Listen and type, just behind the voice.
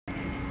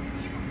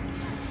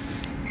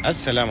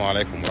Assalamu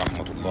alaikum wa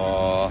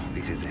rahmatullah.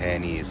 This is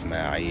Hani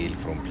Ismail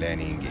from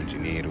Planning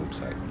Engineer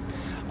website.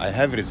 I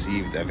have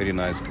received a very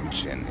nice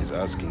question. Is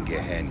asking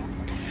Hani,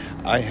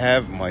 I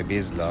have my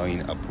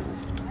baseline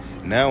approved.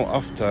 Now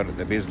after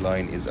the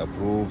baseline is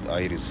approved,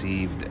 I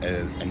received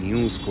a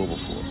new scope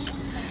of work.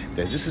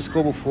 That this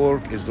scope of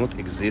work does not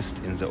exist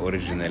in the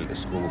original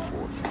scope of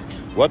work.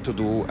 What to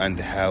do and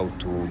how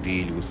to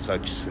deal with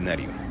such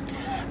scenario?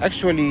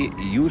 Actually,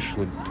 you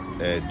should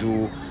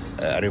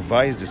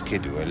revise the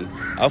schedule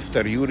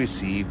after you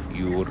receive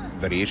your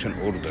variation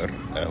order,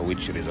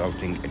 which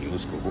resulting in new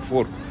scope of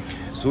work.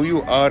 So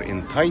you are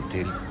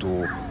entitled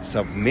to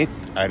submit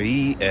a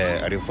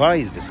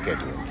revised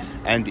schedule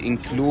and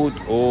include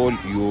all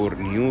your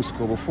new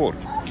scope of work.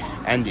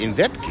 And in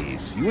that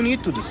case, you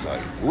need to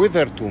decide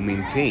whether to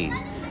maintain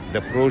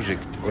the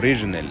project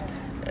original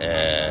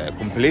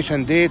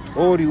completion date,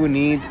 or you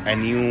need a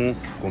new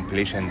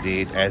completion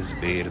date as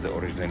per the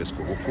original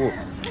scope of work.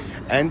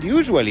 And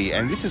usually,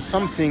 and this is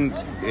something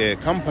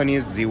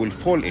companies they will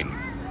fall in.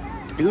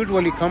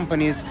 Usually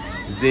companies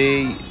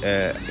they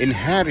in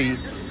hurry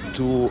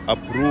to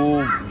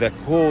approve the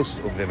cost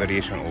of the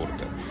variation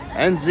order,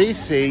 and they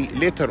say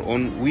later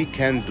on we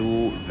can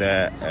do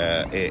the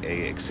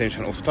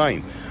extension of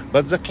time.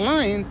 But the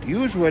client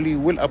usually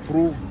will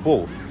approve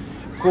both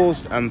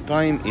cost and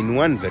time in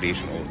one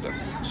variation order.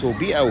 So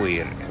be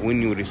aware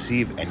when you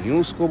receive a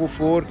new scope of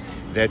work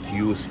that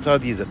you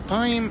study the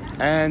time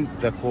and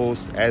the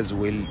cost as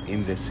well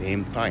in the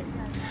same time.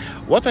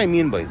 What I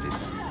mean by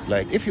this,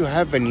 like if you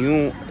have a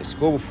new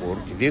scope of work,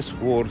 this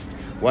worth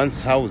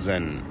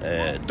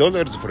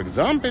 $1,000, for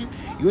example,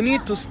 you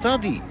need to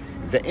study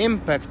the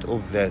impact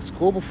of the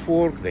scope of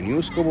work, the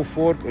new scope of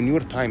work on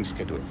your time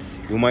schedule.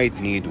 You might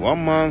need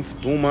 1 month,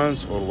 2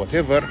 months, or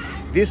whatever.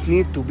 This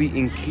needs to be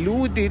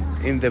included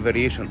in the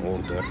variation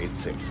order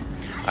itself.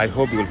 I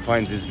hope you will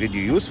find this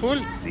video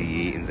useful. See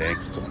you in the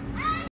next one.